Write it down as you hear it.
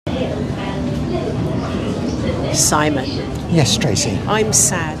Simon. Yes, Tracy. I'm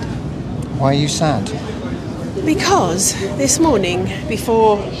sad. Why are you sad? Because this morning,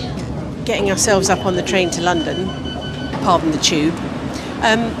 before getting ourselves up on the train to London, pardon the tube,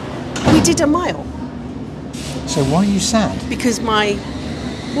 we did a mile. So why are you sad? Because my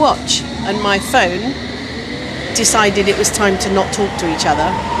watch and my phone decided it was time to not talk to each other.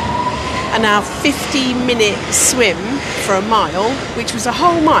 And our 50-minute swim for a mile, which was a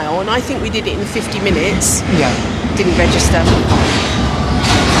whole mile, and I think we did it in 50 minutes, didn't register.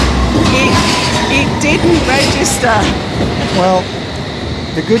 It didn't register. Well,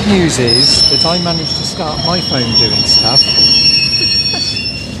 the good news is that I managed to start my phone doing stuff.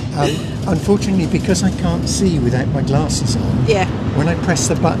 Unfortunately, because I can't see without my glasses on, when I pressed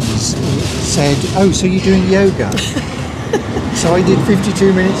the buttons, it said, "Oh, so you're doing yoga?" So I did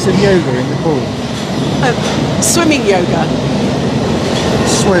 52 minutes of yoga in the pool. Swimming yoga?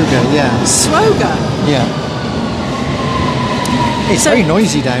 Swoga, yeah. Swoga? Yeah. It's very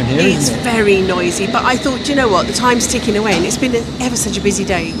noisy down here, isn't it? It's very noisy, but I thought, you know what, the time's ticking away, and it's been ever such a busy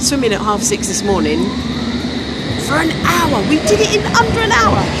day. Swimming at 6:30 this morning for an hour. We did it in under an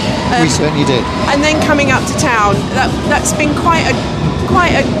hour. We certainly did. And then coming up to town, that's been quite a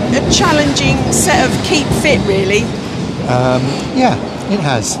challenging set of keep fit, really. Yeah, it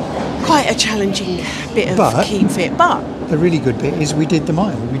has. Quite a challenging bit of keep fit, but the really good bit is we did the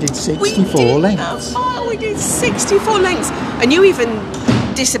mile. We did 64 lengths. We did 64 lengths. And you even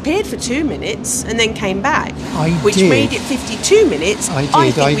disappeared for 2 minutes and then came back, which made it 52 minutes.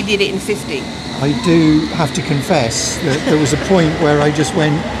 I think we did it in 50. I do have to confess that there was a point where I just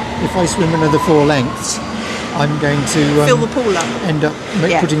went, if I swim another 4 lengths, I'm going to fill the pool up. End up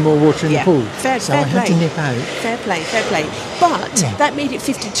putting more water in the pool. Fair I had to nip out. Fair play. But that made it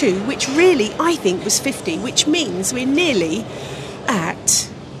 52, which really I think was 50, which means we're nearly at,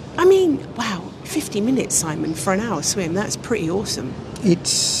 50 minutes, Simon, for an hour swim. That's pretty awesome.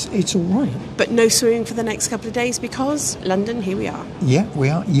 It's all right. But no swimming for the next couple of days because London, here we are. Yeah, we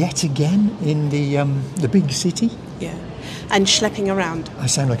are yet again in the big city. Yeah. And schlepping around. I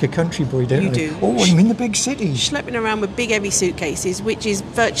sound like a country boy, don't I? You do. Oh, I'm in the big city. Schlepping around with big heavy suitcases, which is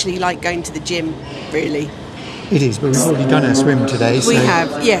virtually like going to the gym, really. It is, but we've already done our swim today. We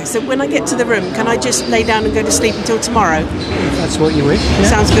have, yeah. So when I get to the room, can I just lay down and go to sleep until tomorrow? If that's what you wish. Yeah.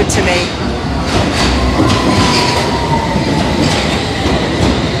 Sounds good to me.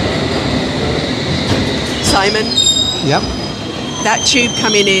 Simon? Yep. That tube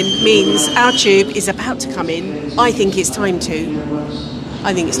coming in means our tube is about to come in. I think it's time to.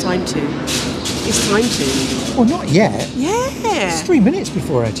 It's time to. Well, not yet. Yeah. It's 3 minutes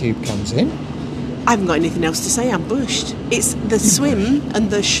before our tube comes in. I haven't got anything else to say. I'm bushed. It's the swim and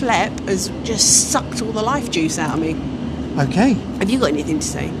the schlep has just sucked all the life juice out of me. Okay. Have you got anything to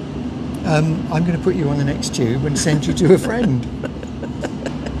say? I'm going to put you on the next tube and send you to a friend.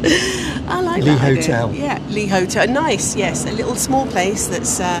 I like Lee that Hotel. idea. Yeah, Lee Hotel. Nice, yes. A little small place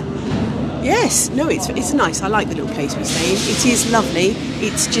that's... yes, no, it's nice. I like the little place we stay in. It is lovely.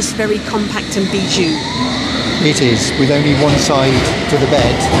 It's just very compact and bijou. It is, with only one side to the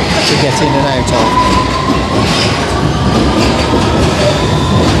bed to get in and out of.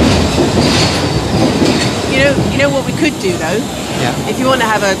 You know what we could do, though? Yeah. If you want to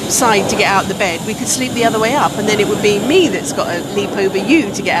have a side to get out of the bed, we could sleep the other way up, and then it would be me that's got to leap over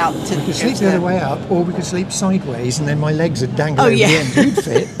you to get out. We could sleep the other way up, or we could sleep sideways, and then my legs would dangle over the end. You'd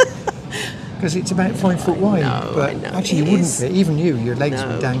fit. Because it's about 5 foot wide, but actually you wouldn't fit. Even your legs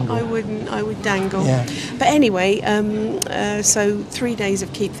would dangle. I wouldn't. I would dangle. Yeah. But anyway, so 3 days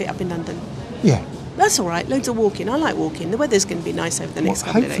of keep fit up in London. Yeah. That's all right. Loads of walking. I like walking. The weather's going to be nice over the next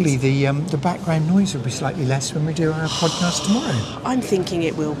couple of days. Hopefully the background noise will be slightly less when we do our podcast tomorrow. I'm thinking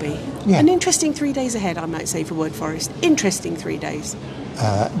it will be. Yeah. An interesting 3 days ahead, I might say, for Word Forest. Interesting 3 days.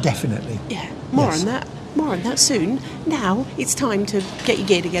 Definitely. Yeah. More on that soon. Now it's time to get your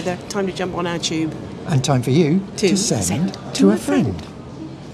gear together. Time to jump on our tube. And time for you to send to a friend.